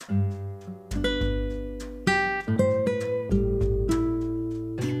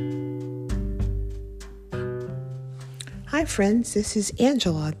Hi, friends. This is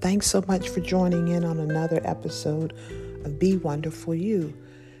Angela. Thanks so much for joining in on another episode of Be Wonderful You.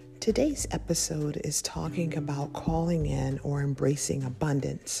 Today's episode is talking about calling in or embracing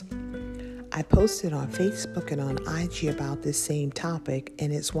abundance. I posted on Facebook and on IG about this same topic,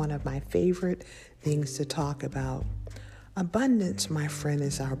 and it's one of my favorite things to talk about. Abundance, my friend,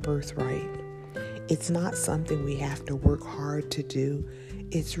 is our birthright. It's not something we have to work hard to do.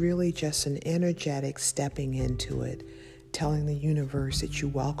 It's really just an energetic stepping into it, telling the universe that you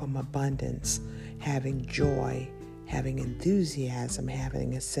welcome abundance, having joy, having enthusiasm,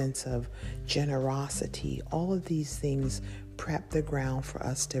 having a sense of generosity. All of these things prep the ground for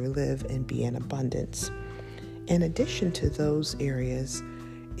us to live and be in abundance. In addition to those areas,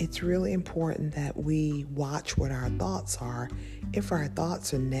 it's really important that we watch what our thoughts are. If our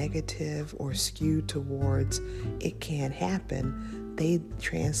thoughts are negative or skewed towards it can't happen, they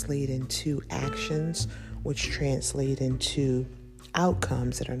translate into actions, which translate into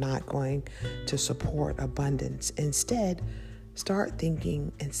outcomes that are not going to support abundance. Instead, start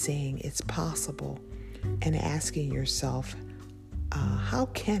thinking and saying it's possible and asking yourself, how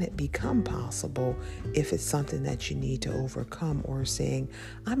can it become possible if it's something that you need to overcome, or saying,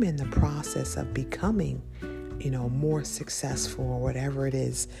 I'm in the process of becoming, more successful, or whatever it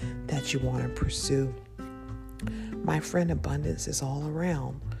is that you want to pursue. My friend, abundance is all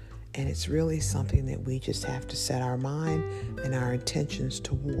around. And it's really something that we just have to set our mind and our intentions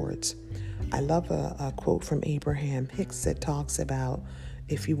towards. I love a quote from Abraham Hicks that talks about,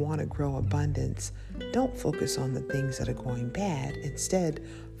 if you want to grow abundance, don't focus on the things that are going bad. Instead,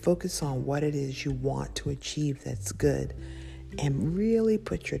 focus on what it is you want to achieve that's good, and really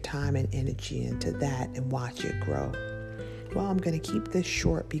put your time and energy into that and watch it grow. Well, I'm going to keep this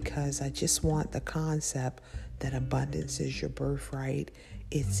short because I just want the concept that abundance is your birthright.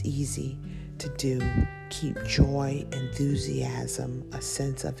 It's easy to do. Keep joy, enthusiasm, a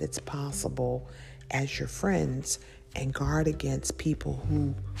sense of it's possible as your friends, and guard against people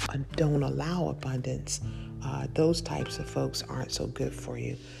who don't allow abundance. Those types of folks aren't so good for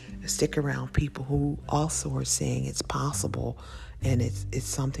you. Stick around people who also are saying it's possible, and it's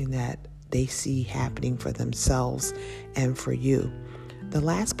something that they see happening for themselves and for you. The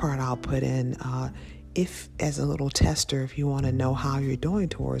last part I'll put in, if as a little tester, if you want to know how you're doing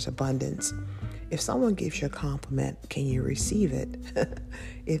towards abundance, if someone gives you a compliment, can you receive it?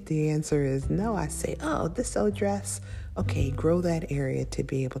 If the answer is no, I say, oh, this old dress. Okay, grow that area to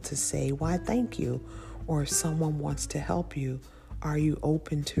be able to say, why, thank you. Or if someone wants to help you, are you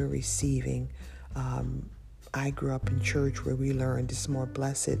open to receiving? I grew up in church where we learned it's more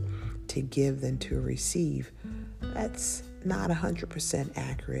blessed to give than to receive. That's not 100%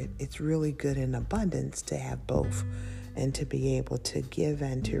 accurate. It's really good in abundance to have both and to be able to give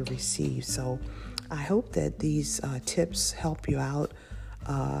and to receive. So I hope that these tips help you out.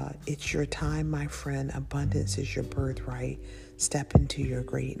 It's your time, my friend. Abundance is your birthright. Step into your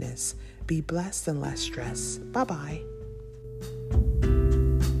greatness. Be blessed and less stress. Bye-bye.